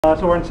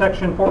So we're in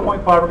section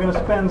 4.5. We're going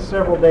to spend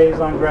several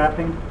days on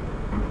graphing.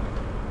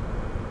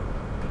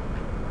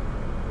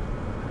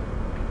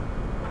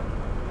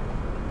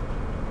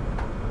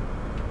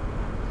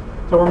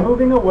 So we're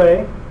moving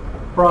away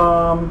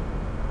from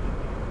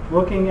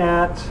looking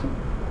at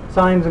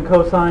sines and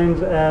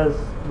cosines as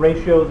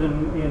ratios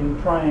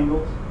in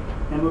triangles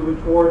and moving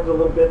towards a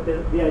little bit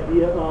the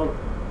idea of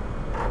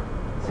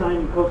sine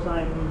and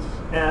cosines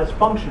as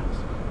functions.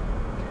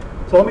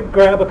 So let me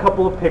grab a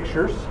couple of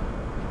pictures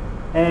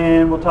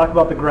and we'll talk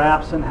about the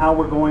graphs and how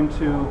we're going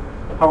to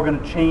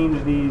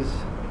change these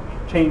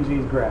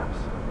graphs.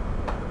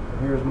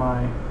 Here's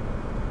my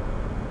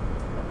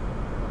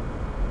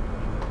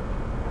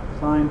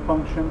sine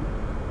function.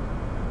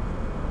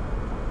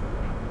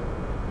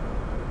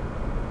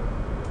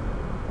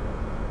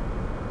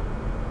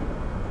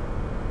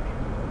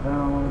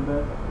 Down a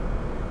little bit.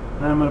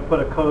 Then I'm going to put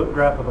a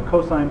graph of a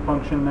cosine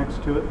function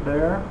next to it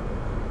there.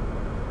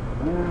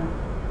 There.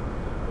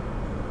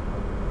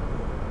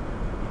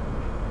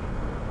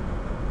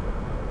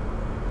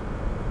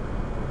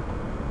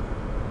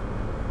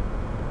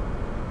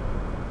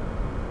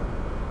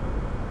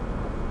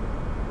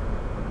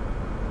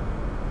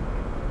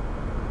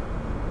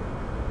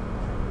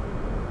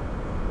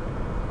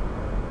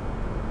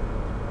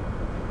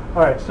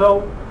 All right,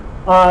 so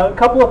a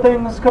couple of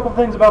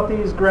things about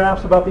these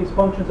graphs, about these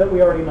functions that we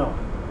already know.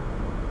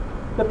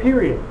 The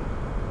period.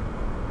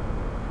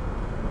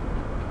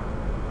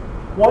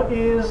 What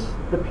is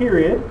the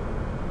period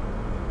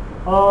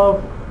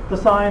of the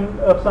sine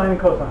and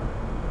cosine?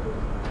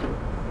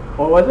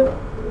 What was it?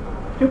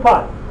 2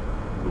 pi.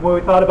 When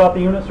we thought about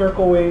the unit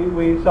circle,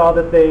 we saw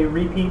that they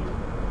repeat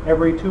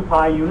every 2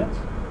 pi units.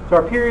 So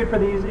our period for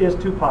these is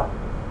 2 pi.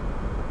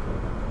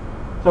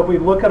 So if we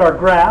look at our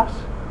graphs,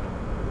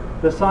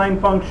 the sine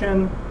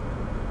function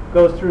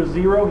goes through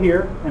 0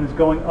 here and is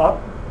going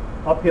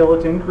uphill,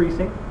 it's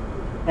increasing.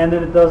 And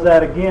then it does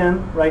that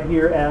again right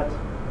here at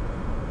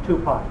 2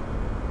 pi.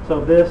 So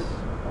this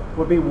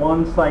would be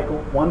one cycle,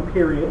 one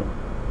period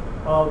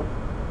of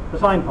the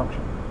sine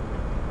function.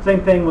 Same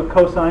thing with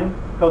cosine.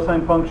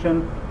 Cosine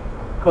function,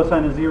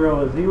 cosine of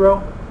 0 is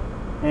 0.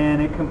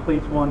 And it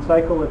completes one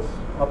cycle. It's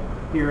up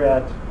here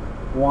at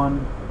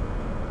 1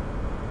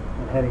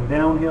 and heading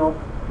downhill,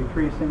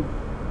 decreasing.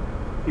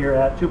 Here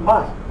at 2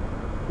 pi.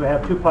 So we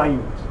have 2 pi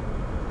units.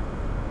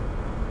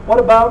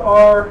 What about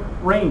our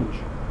range?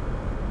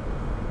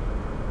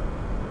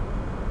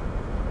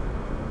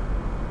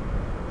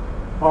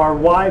 Our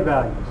y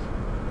values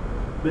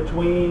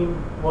between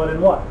what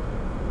and what?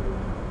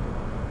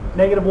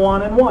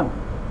 -1 and 1.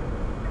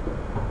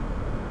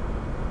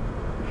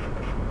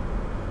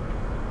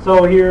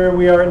 So here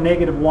we are at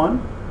 -1,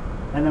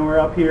 and then we're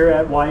up here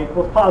at y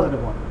equals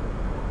 +1.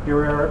 Here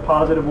we are at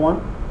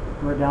 +1.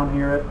 We're down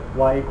here at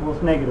y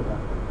equals -1.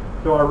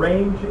 So our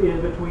range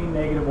is between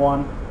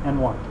 -1 and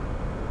 1.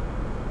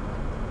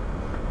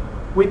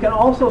 We can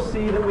also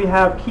see that we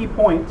have key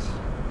points,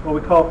 what we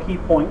call key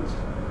points.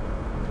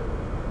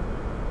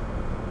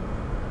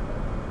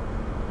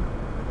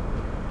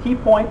 Key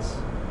points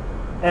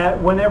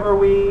at whenever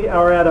we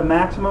are at a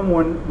maximum,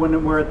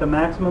 when we're at the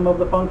maximum of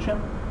the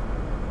function,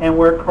 and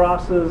where it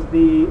crosses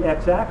the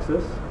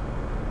x-axis,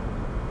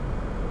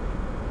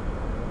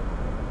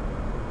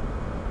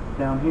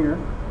 down here,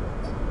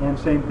 and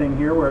same thing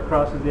here where it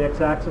crosses the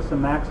x-axis, a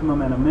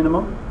maximum and a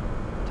minimum,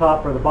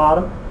 top or the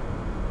bottom.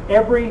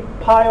 Every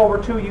pi over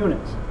 2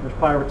 units. There's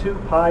pi over 2,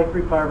 pi,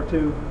 3 pi over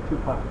 2, 2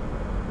 pi.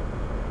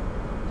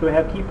 So we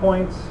have key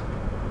points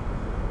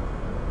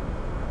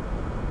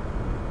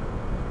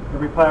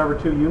every pi over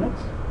 2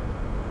 units.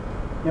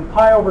 And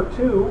pi over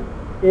 2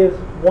 is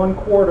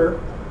 1/4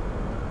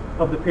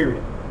 of the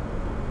period.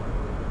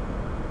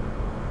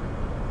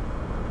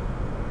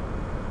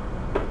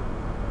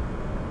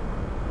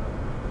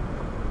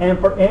 And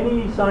for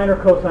any sine or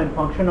cosine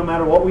function, no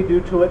matter what we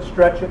do to it,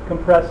 stretch it,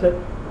 compress it,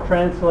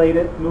 translate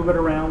it, move it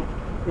around,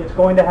 it's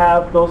going to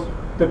have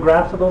the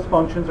graphs of those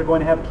functions are going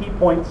to have key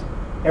points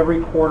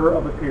every quarter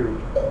of a period.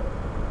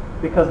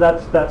 Because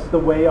that's the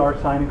way our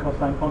sine and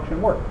cosine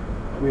function work.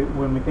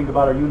 When we think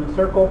about our unit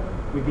circle,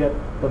 we get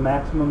the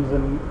maximums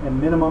and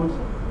minimums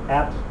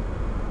at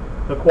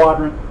the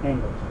quadrant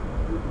angles.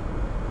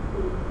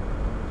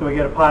 So we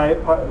get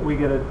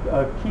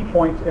a key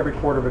points every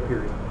quarter of a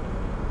period.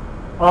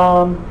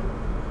 How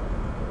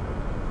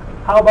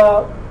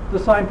about the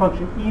sine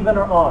function, even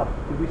or odd?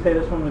 Did we say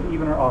this one was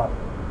even or odd?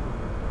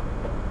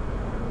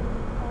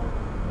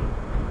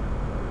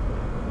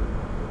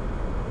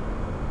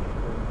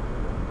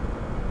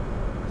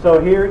 So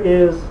here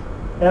is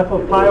f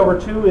of pi over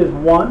 2 is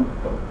 1.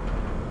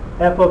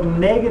 F of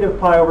negative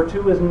pi over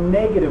 2 is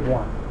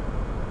 -1.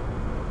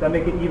 Does that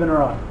make it even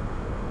or odd?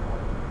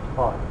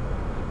 Odd.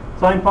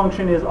 Sine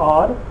function is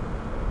odd.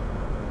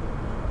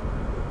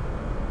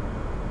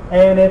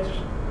 And it's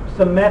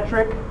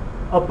symmetric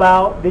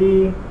about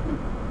the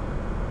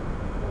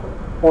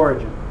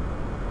origin.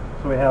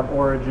 So we have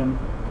origin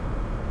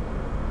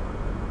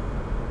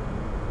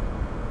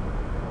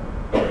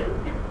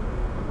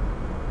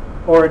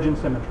origin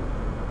symmetry.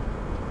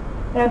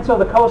 And so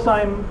the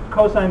cosine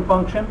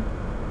function,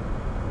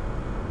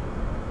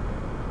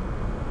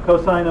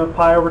 cosine of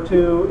pi over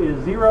 2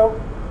 is 0.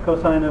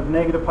 Cosine of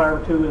negative pi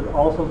over 2 is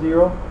also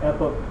 0.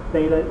 F of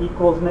theta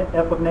equals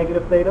f of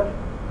negative theta.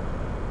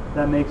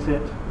 That makes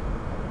it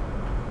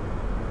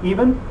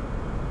even.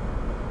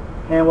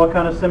 And what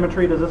kind of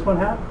symmetry does this one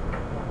have?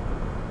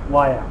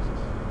 Y-axis.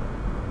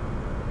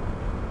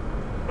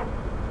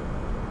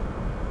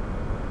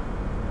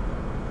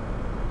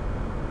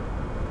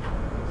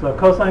 So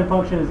cosine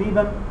function is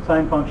even,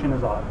 sine function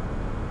is odd.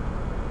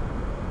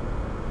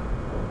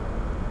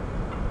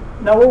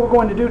 Now what we're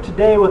going to do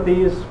today with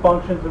these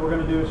functions is we're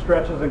going to do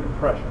stretches and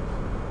compressions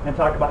and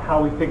talk about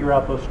how we figure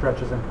out those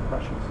stretches and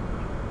compressions.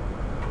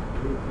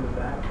 Is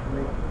that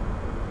like,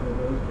 are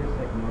those just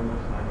like normal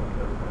sine and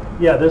cosine?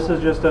 Yeah, this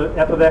is just a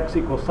f of x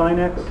equals sine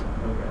x, Okay.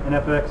 and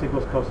f of x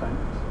equals cosine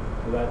x.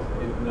 So that's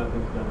if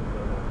nothing's done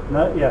to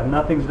them. Yeah,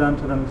 nothing's done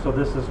to them, so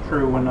this is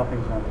true when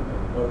nothing's done to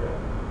them. Okay.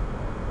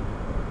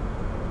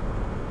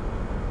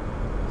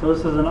 So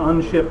this is an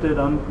unshifted,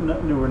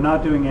 we're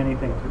not doing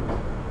anything to it.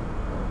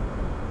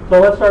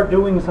 So let's start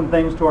doing some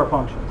things to our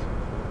functions.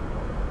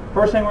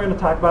 First thing we're going to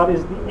talk about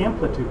is the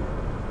amplitude.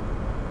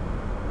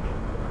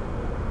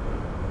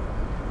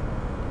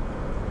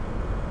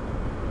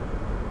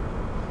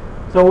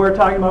 So we're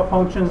talking about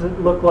functions that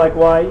look like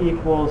y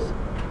equals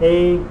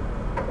a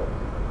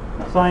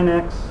sine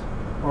x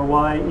or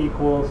y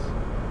equals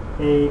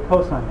a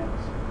cosine x.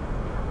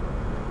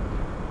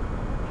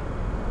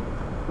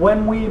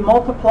 When we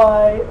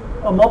multiply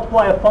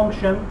a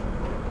function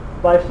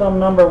by some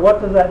number,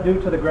 what does that do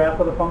to the graph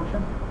of the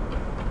function?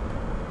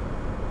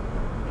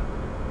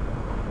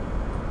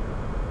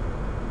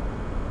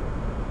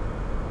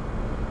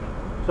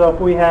 So if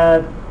we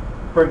had,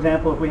 for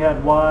example, if we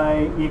had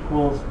y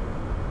equals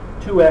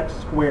 2x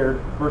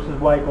squared versus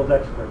y equals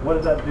x squared, what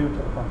does that do to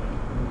the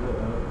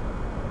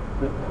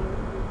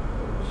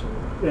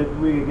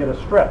function? We get a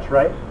stretch,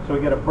 right? So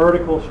we get a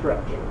vertical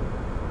stretch.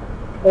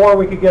 Or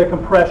we could get a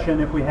compression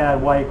if we had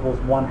y equals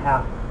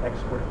 1/2 x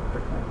squared, for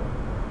example.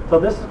 So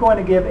this is going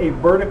to give a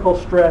vertical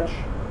stretch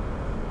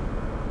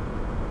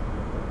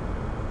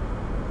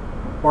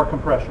or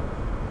compression.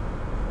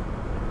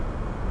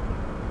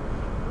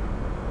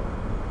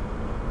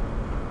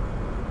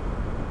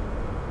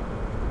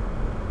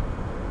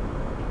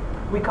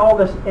 We call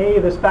this a,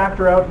 this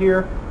factor out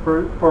here,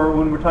 for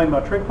when we're talking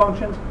about trig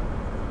functions.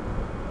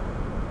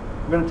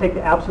 We're going to take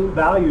the absolute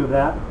value of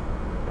that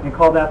and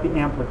call that the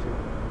amplitude.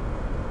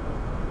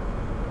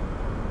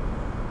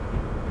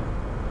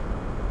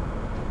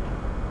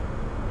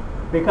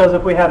 Because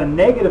if we had a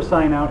negative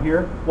sign out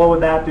here, what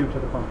would that do to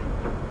the function?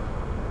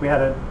 If we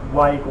had a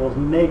y equals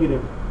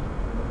negative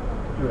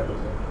 2x.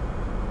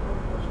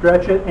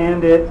 Stretch it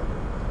and it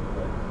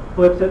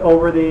flips it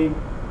over the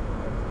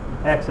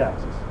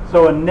x-axis.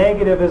 So a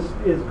negative is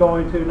not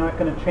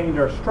going to change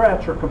our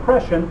stretch or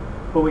compression,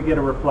 but we get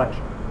a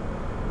reflection.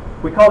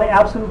 We call the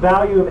absolute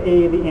value of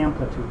a the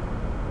amplitude.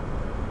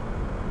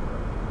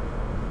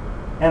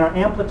 And our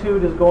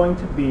amplitude is going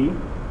to be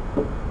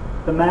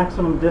the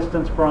maximum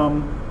distance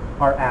from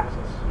our axis.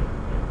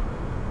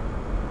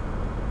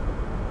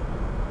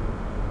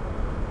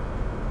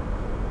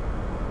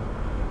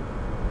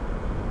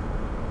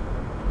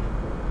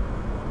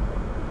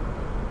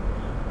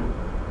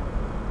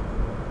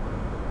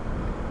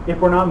 If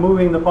we're not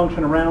moving the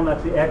function around,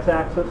 that's the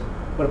x-axis.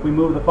 But if we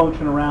move the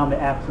function around, the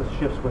axis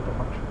shifts with the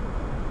function.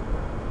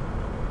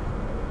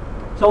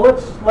 So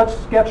let's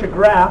sketch a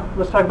graph.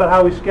 Let's talk about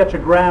how we sketch a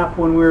graph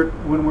when we're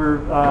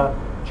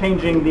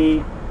changing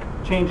the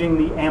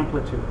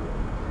amplitude.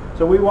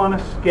 So we want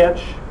to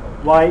sketch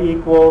y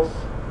equals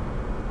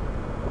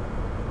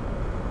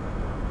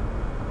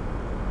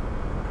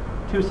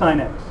 2 sine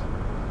x.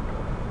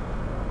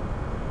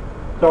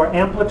 So our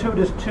amplitude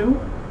is 2.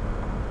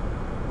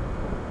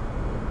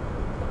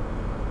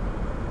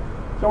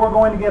 So we're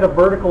going to get a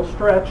vertical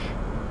stretch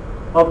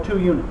of 2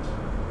 units.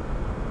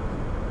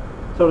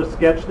 So to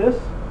sketch this,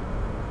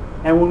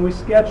 and when we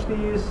sketch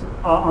these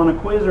on a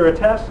quiz or a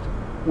test,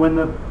 when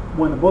the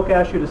book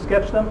asks you to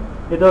sketch them,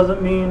 it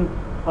doesn't mean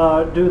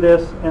do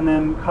this and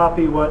then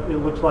copy what it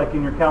looks like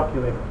in your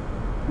calculator.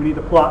 We need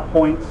to plot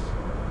points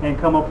and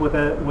come up with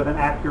an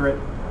accurate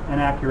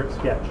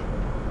sketch.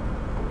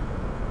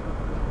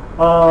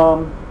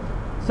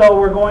 So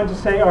we're going to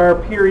say our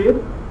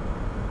period.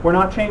 We're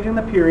not changing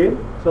the period,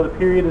 so the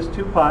period is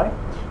 2 pi.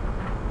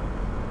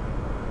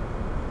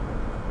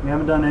 We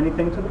haven't done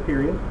anything to the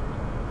period.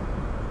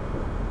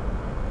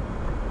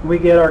 We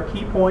get our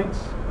key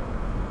points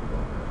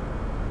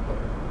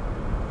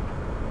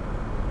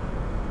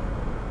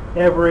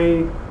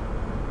every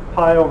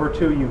pi over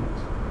 2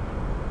 units.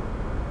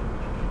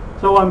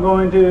 So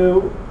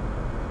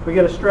we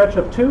get a stretch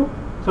of 2,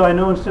 so I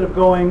know instead of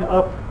going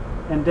up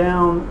and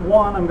down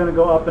 1, I'm going to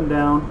go up and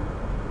down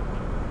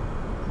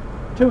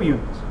 2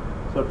 units.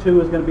 So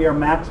 2 is going to be our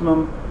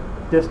maximum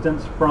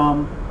distance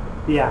from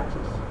the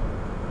axis.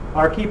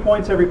 Our key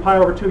points every pi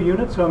over 2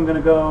 units, so I'm going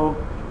to go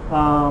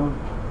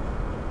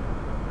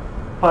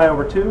pi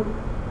over 2,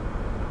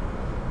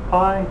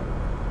 pi,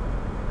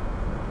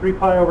 3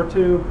 pi over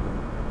 2,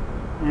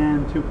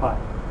 and 2 pi.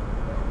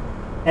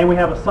 And we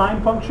have a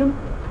sine function,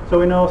 so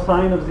we know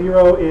sine of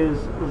 0 is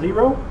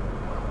 0.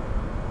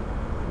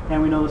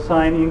 And we know the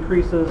sine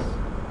increases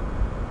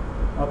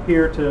up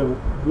here to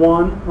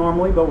 1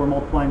 normally, but we're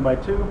multiplying by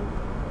 2.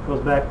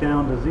 Goes back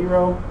down to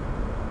 0,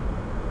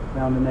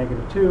 down to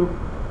 -2,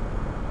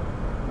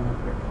 and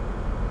up here.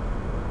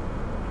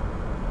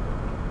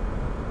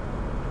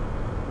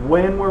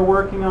 When we're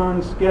working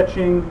on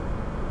sketching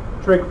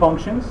trig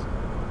functions,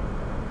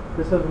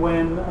 this is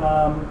when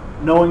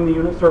knowing the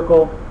unit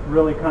circle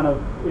really kind of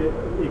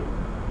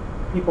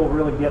people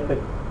really get the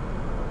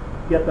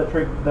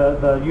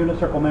unit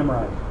circle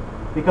memorized,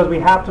 because we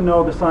have to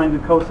know the sines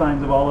and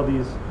cosines of all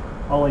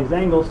these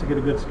angles to get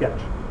a good sketch.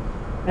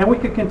 And we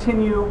could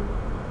continue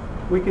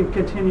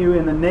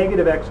in the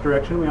negative x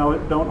direction. We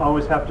don't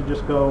always have to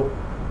just go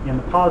in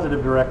the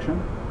positive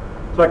direction.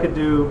 So I could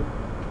do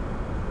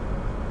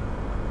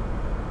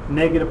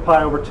negative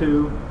pi over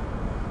 2,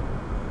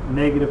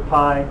 negative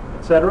pi,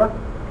 etc.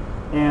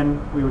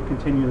 And we would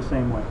continue the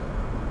same way.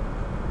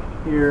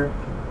 Here,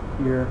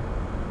 here.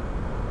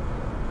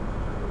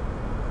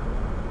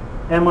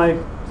 And my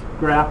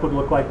graph would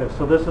look like this.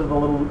 So this is a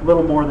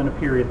little more than a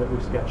period that we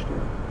sketched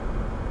here.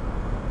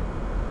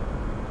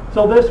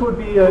 So this would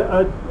be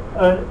a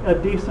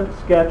decent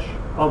sketch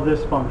of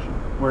this function,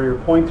 where your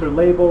points are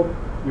labeled,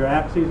 your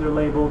axes are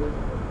labeled.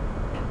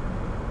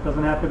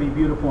 Doesn't have to be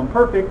beautiful and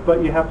perfect, but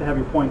you have to have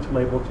your points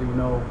labeled so we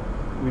know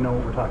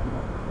what we're talking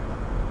about.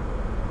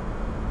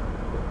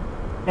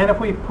 And if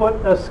we put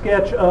a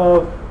sketch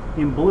of,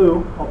 in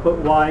blue, I'll put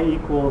y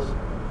equals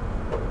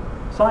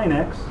sine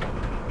x.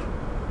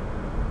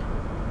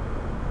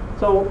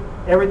 So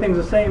everything's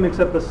the same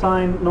except the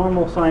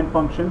normal sine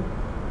function,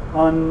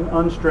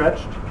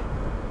 unstretched,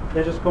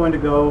 is just going to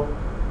go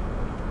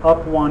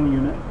up 1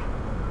 unit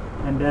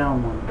and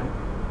down 1 unit.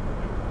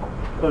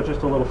 So it's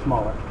just a little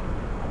smaller.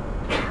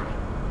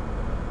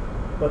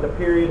 But the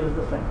period is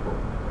the same.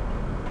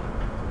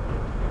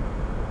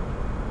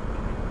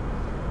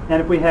 And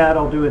if we had,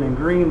 I'll do it in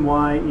green,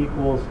 y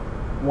equals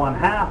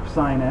 1/2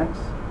 sine x,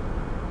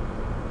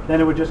 then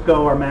it would just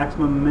go, our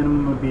maximum and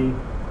minimum would be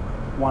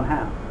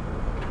 1/2.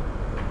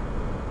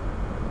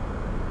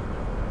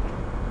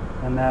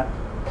 And that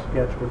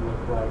sketch would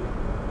look like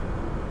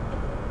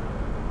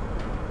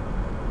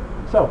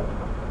so.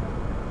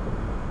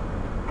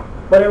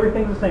 But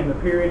everything's the same. The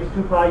period is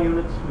 2 pi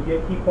units. We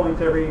get key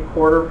points every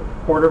quarter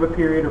of a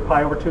period, or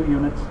pi over 2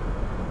 units.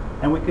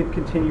 And we could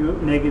continue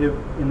in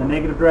the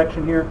negative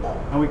direction here,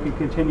 and we could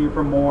continue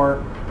for more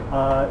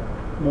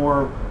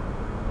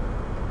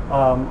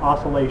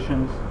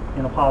oscillations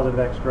in a positive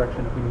x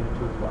direction if we needed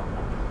to as well.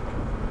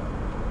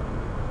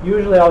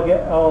 Usually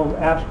I'll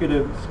ask you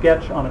to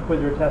sketch on a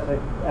quiz or test. I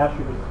ask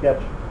you to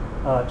sketch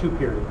 2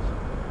 periods.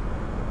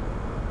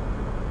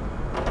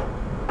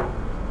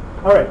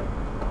 All right,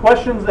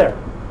 questions there?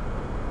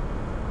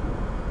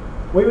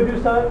 We would do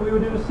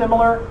a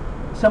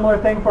similar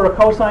thing for a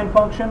cosine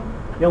function.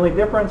 The only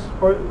difference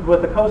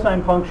with the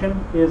cosine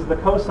function is the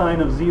cosine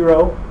of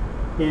 0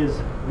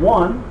 is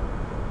 1.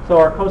 So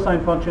our cosine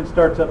function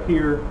starts up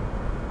here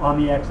on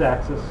the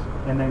x-axis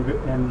and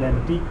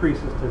then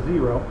decreases to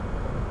 0,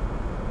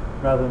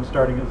 rather than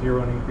starting at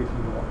 0 and increasing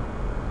to 1.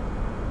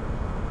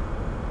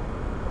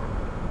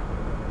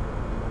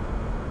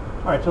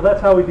 All right, so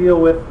that's how we deal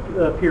with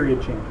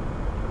period change.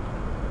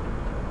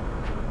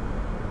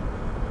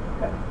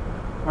 Okay.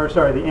 Or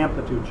sorry, the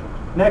amplitude change.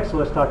 Next,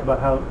 let's talk about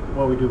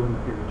what we do when the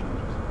period changes.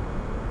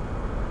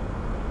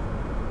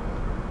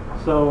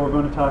 So we're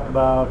going to talk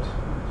about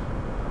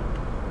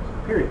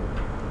period.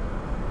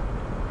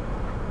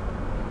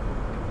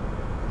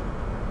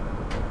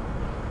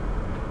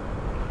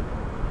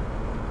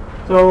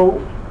 So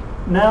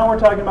now we're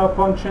talking about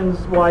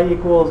functions y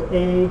equals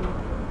a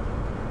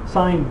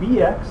sine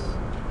bx,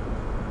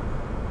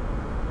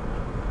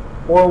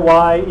 or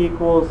y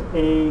equals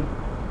a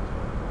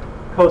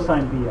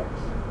cosine bx.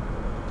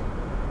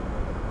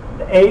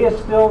 The a is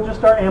still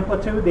just our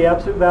amplitude. The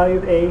absolute value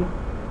of a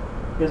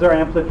is our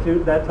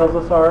amplitude. That tells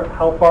us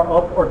how far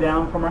up or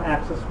down from our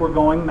axis we're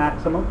going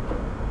maximum.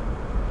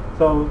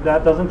 So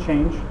that doesn't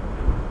change.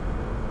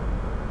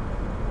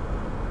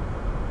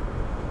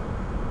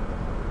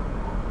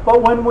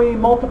 But when we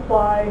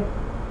multiply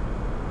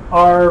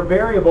our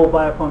variable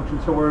by a function,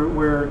 so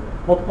we're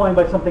multiplying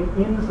by something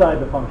inside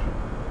the function,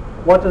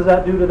 what does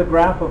that do to the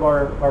graph of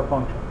our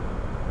function?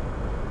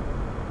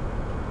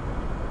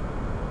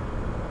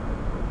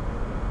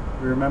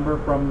 You remember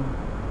from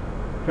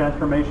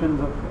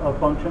transformations of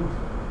functions?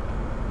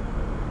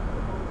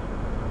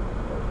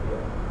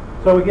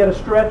 So we get a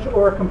stretch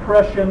or a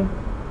compression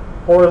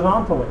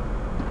horizontally.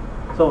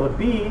 So the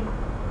b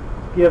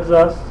gives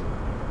us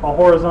a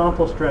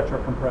horizontal stretch or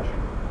compression.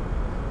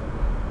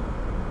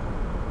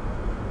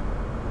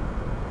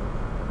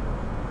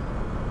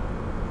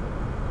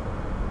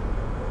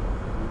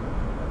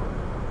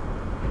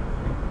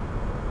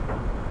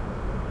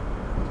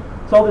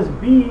 So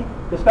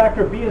this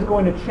factor of b is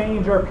going to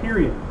change our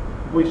period.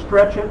 If we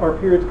stretch it, our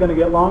period's going to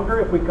get longer.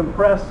 If we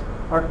compress,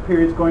 our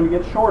period is going to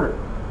get shorter.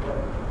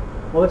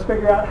 Well, let's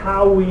figure out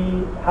how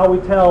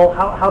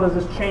does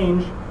this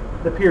change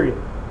the period.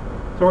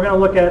 So we're going to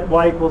look at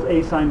y equals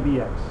a sine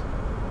bx.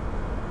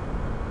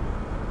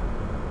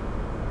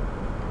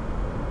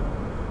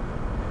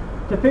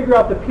 To figure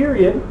out the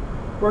period,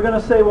 we're going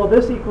to say, well,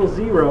 this equals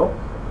 0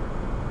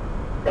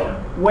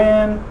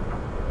 when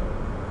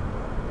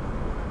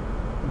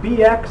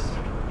bx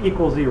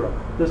equals 0.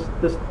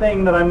 This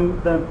thing that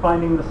I'm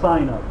finding the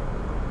sine of.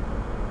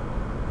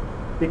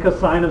 Because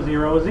sine of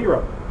 0 is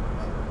 0.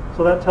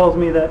 So that tells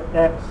me that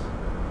x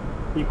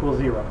equals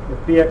 0. If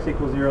bx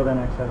equals 0, then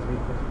x has to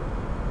equal 0.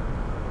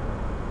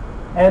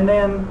 And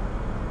then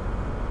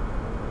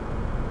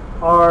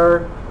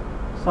our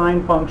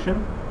sine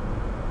function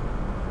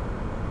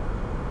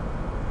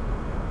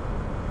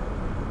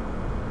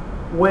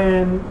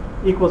when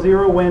equals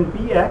 0 when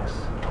bx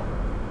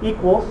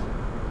equals,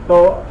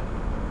 so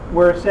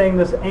we're saying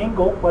this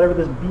angle, whatever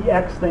this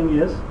bx thing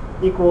is,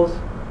 equals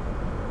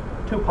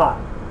 2 pi.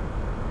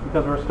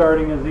 Because we're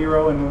starting at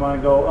 0 and we want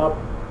to go up,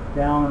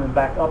 down, and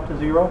back up to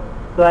 0.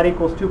 So that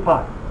equals 2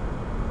 pi.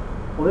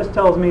 Well, this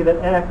tells me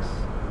that x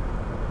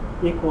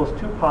equals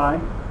 2 pi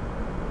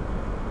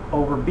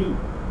over b.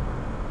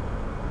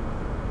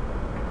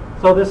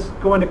 So this is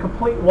going to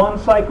complete one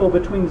cycle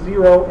between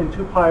 0 and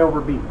 2 pi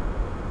over b.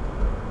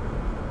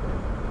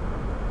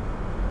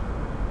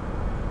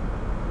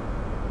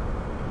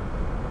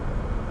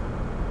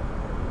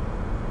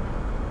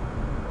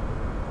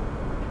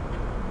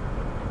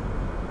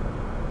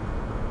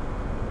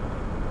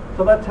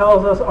 So that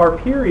tells us our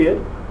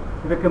period,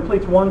 if it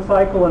completes one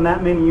cycle in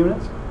that many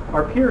units,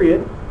 our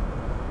period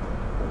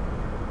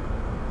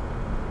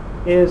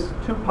is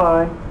 2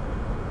 pi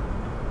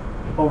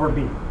over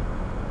b.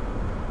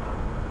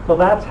 So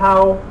that's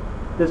how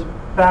this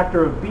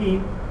factor of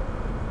b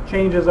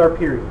changes our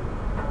period.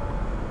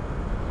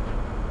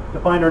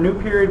 To find our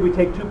new period, we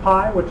take 2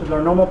 pi, which is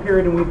our normal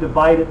period, and we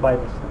divide it by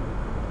this thing.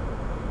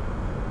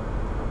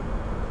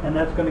 And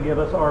that's going to give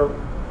us our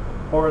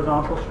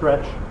horizontal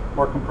stretch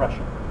or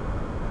compression.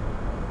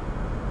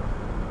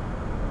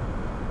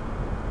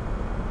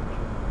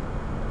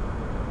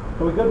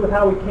 So we're good with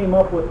how we came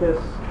up with this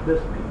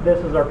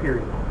is our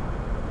period.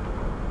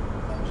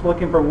 Just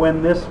looking for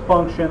when this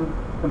function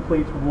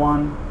completes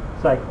one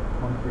cycle,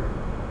 one period.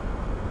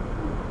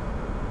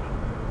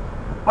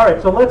 All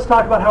right, so let's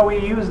talk about how we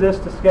use this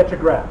to sketch a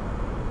graph.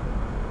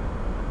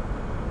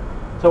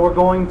 So we're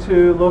going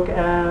to look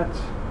at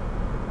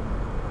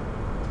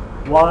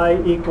y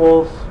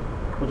equals,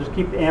 we'll just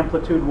keep the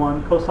amplitude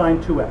 1,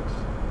 cosine 2x.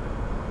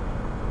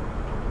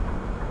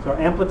 So our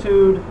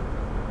amplitude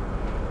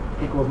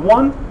equals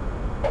 1.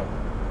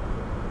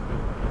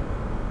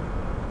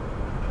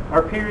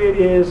 Our period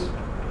is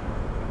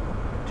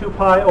 2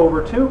 pi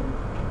over 2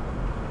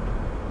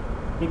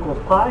 equals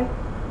pi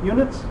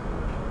units,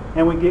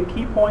 and we get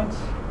key points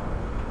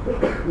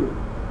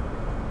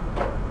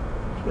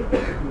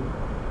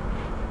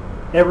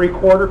every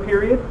quarter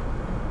period,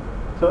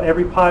 so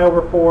every pi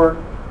over 4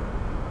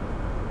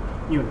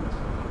 units.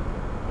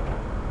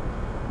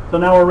 So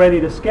now we're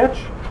ready to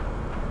sketch.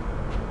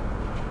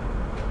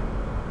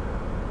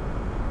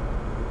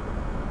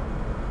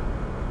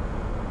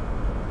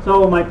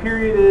 So my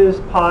period is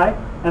pi,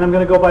 and I'm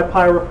going to go by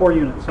pi over 4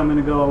 units. So I'm going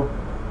to go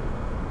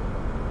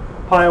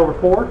pi over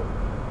 4.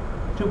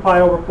 2 pi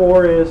over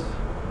 4 is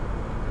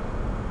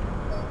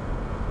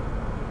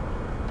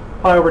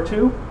pi over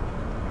 2.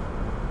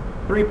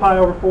 3 pi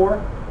over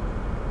 4.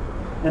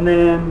 And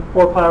then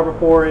 4 pi over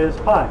 4 is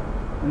pi.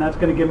 And that's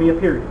going to give me a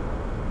period.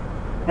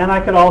 And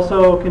I could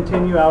also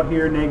continue out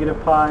here,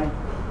 negative pi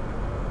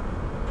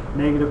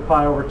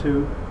over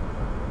 2.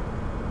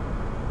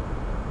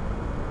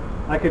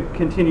 I could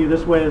continue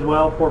this way as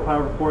well, 4 pi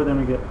over 4, then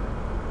we get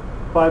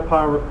 5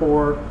 pi over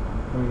 4,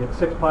 then we get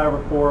 6 pi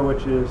over 4,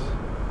 which is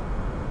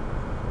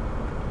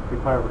 3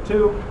 pi over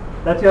 2.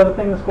 That's the other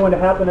thing that's going to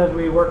happen as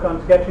we work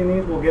on sketching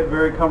these. We'll get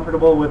very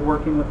comfortable with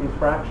working with these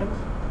fractions,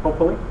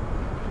 hopefully.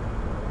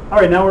 All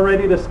right, now we're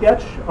ready to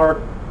sketch.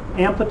 Our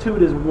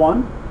amplitude is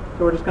 1,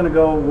 so we're just going to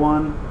go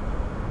 1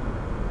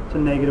 to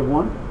negative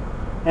 1.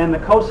 And the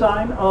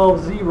cosine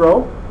of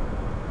 0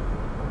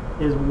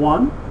 is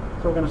 1,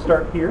 so we're going to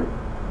start here.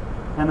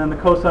 And then the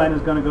cosine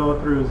is going to go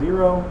through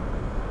 0,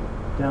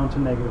 down to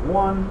negative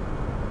 1,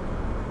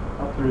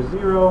 up through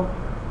 0,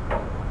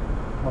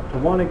 up to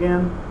 1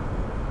 again,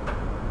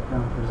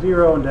 down through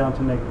 0, and down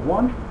to negative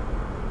 1.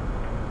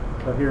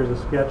 So here's a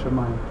sketch of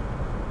my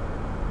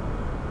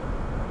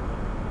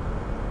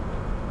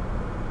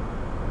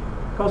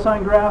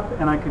cosine graph,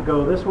 and I could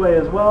go this way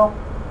as well,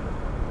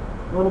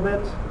 a little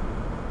bit.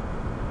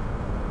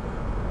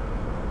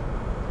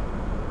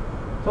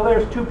 So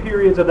there's 2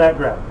 periods of that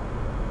graph.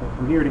 So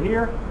from here to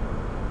here,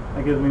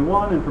 that gives me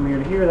 1, and from here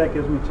to here, that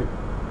gives me 2.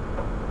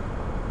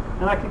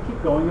 And I could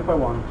keep going if I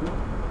wanted to.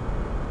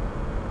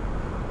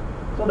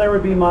 So there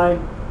would be my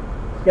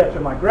sketch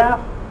of my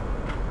graph.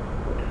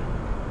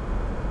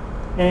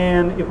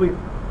 And if we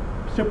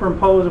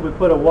superimpose, if we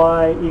put a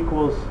y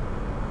equals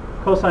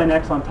cosine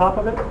x on top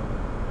of it,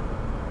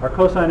 Our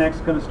cosine x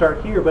is going to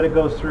start here, but it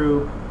goes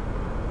through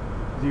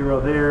 0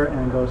 there,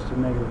 and it goes to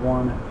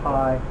 -1 at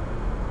pi, and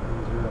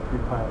 0 at 3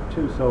 pi over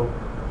 2. So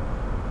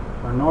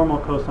our normal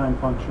cosine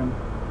function,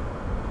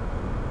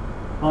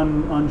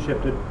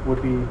 unshifted,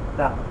 would be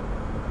that one.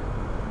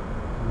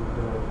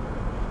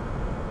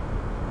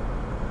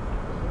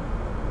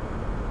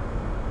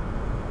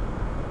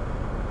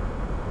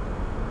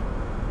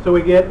 So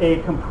we get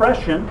a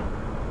compression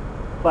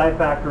by a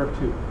factor of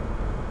 2.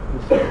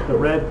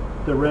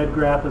 The red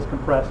graph is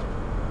compressed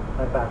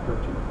by a factor of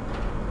 2.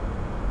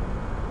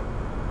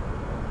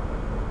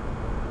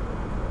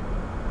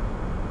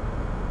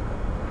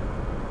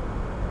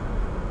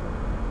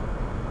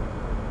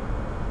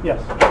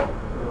 Yes.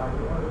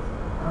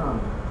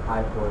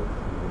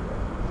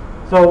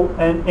 So,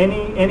 and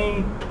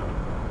any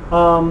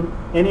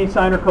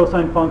sine or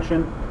cosine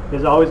function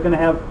is always going to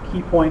have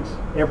key points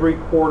every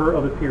quarter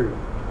of a period.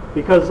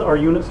 Because our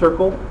unit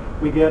circle,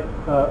 we get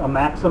a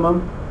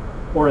maximum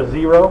or a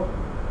 0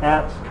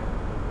 at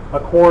a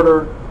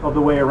quarter of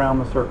the way around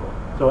the circle.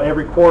 So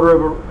every quarter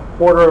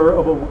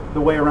of the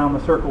way around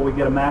the circle, we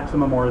get a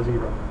maximum or a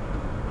 0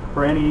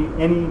 for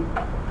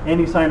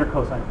any sine or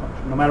cosine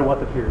function, no matter what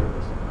the period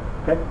is.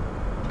 Okay.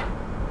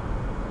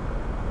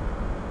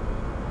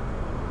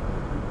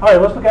 All right,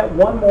 let's look at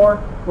one more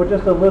with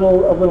just a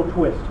little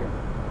twist here.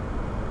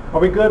 Are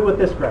we good with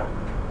this graph?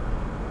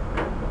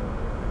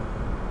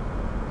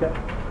 Okay.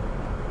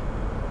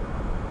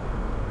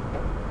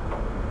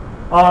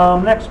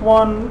 Next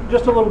one,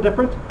 just a little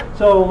different.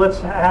 So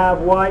let's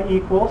have y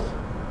equals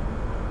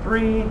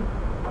 3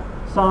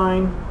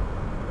 sine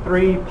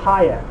 3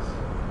 pi x.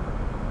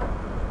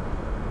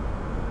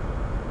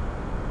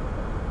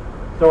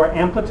 So our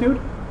amplitude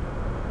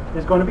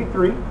is going to be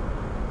 3.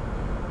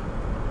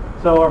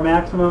 So our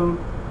maximum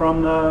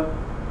from the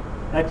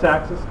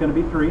x-axis is going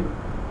to be 3.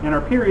 And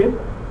our period,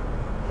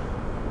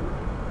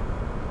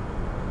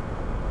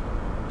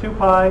 2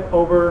 pi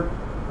over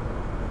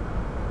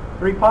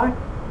 3 pi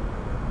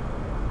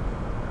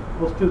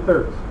equals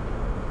 2/3.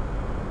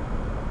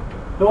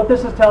 So what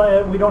this is telling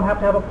us, we don't have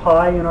to have a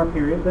pi in our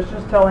period. This is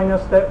just telling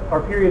us that our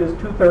period is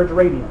 2/3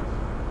 radians,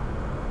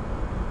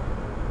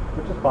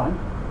 which is fine.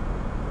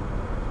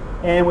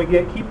 And we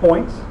get key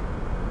points.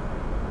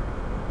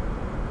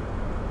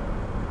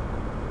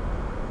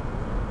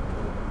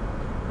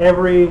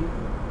 Every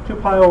 2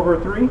 pi over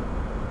 3,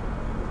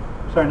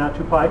 sorry, not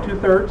 2 pi,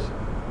 2/3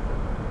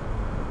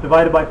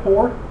 divided by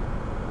 4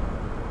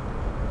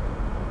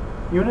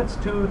 units.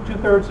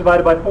 2/3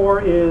 divided by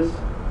 4 is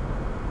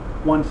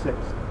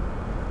 1/6.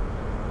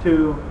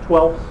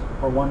 2/12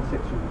 or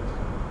 1/6 units.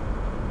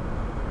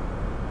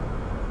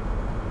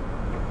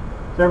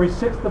 So every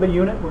 1/6 of a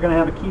unit, we're going to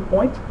have a key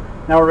point.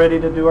 Now we're ready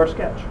to do our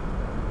sketch.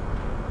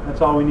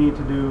 That's all we need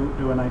to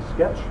do a nice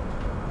sketch.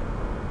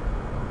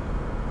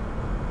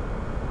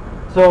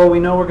 So we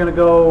know we're going to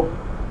go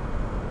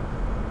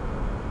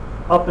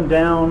up and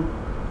down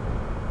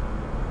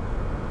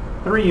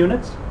 3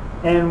 units,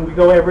 and we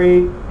go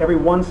every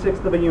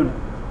 1/6 of a unit.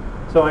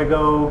 So I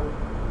go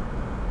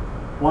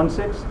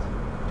 1/6,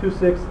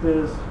 2/6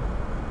 is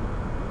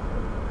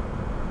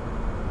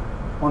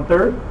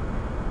 1/3,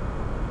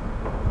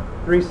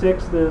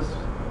 3/6 is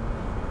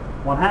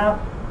 1/2,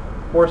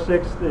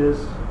 4/6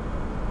 is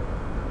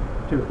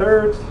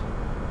 2/3.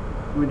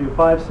 We do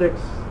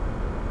 5/6.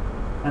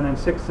 And then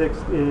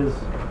 6/6 is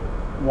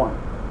 1.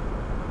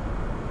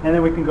 And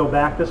then we can go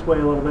back this way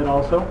a little bit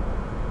also.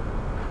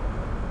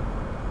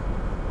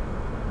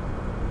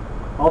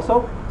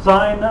 Also,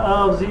 sine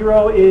of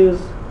 0 is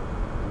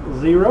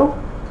 0.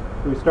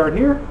 So we start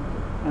here,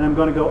 and I'm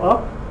going to go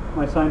up.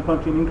 My sine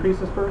function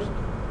increases first.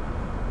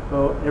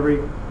 So every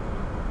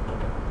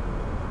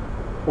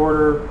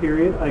quarter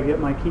period, I get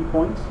my key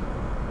points.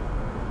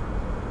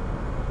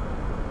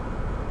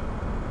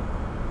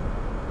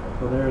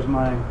 So there's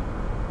my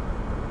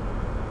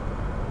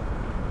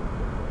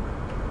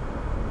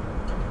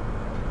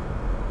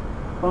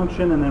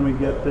function, and then we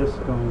get this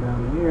going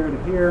down here to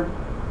here.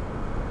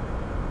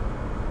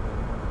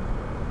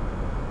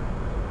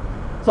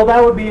 So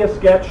that would be a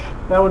sketch.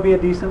 That would be a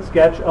decent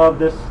sketch of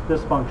this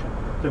function.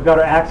 So we've got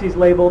our axes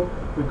labeled.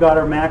 We've got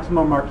our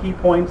maximum, our key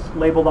points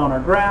labeled on our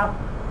graph.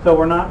 So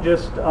we're not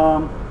just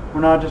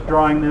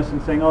drawing this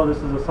and saying, oh,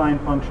 this is a sine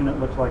function. It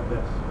looks like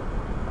this.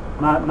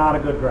 Not a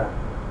good graph.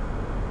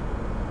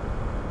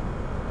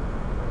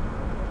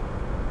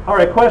 All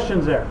right,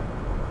 questions there?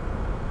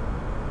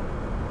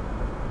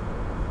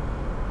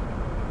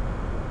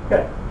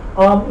 Okay.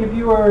 If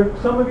you were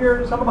some of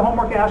the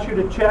homework asked you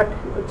to check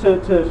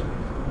to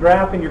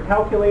graph in your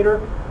calculator,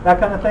 that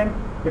kind of thing.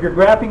 If you're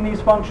graphing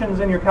these functions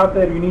in your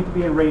calculator, you need to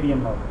be in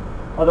radian mode.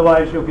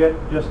 Otherwise, you'll get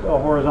just a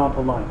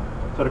horizontal line.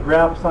 So to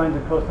graph sines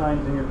and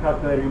cosines in your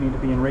calculator, you need to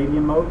be in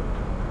radian mode.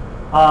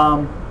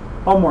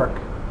 Homework.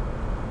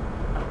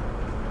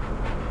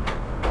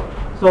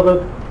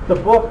 So the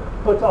book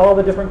puts all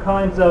the different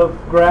kinds of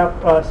graph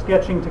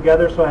sketching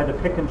together, so I had to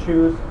pick and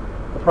choose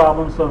the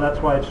problems, so that's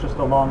why it's just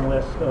a long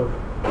list of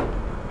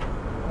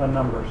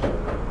numbers.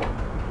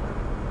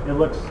 It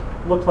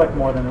looks like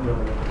more than it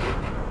really is.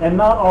 And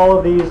not all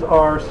of these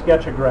are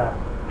sketch a graph.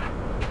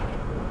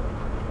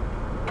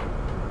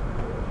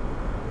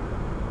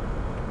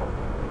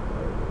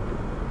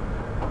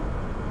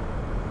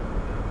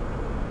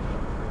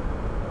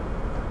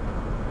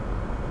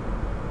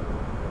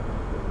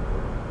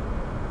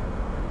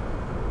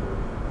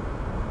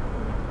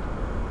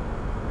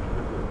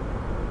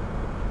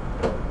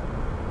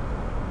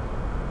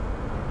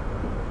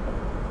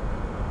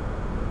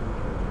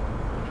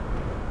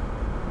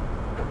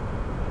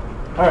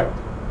 All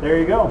right, there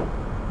you go.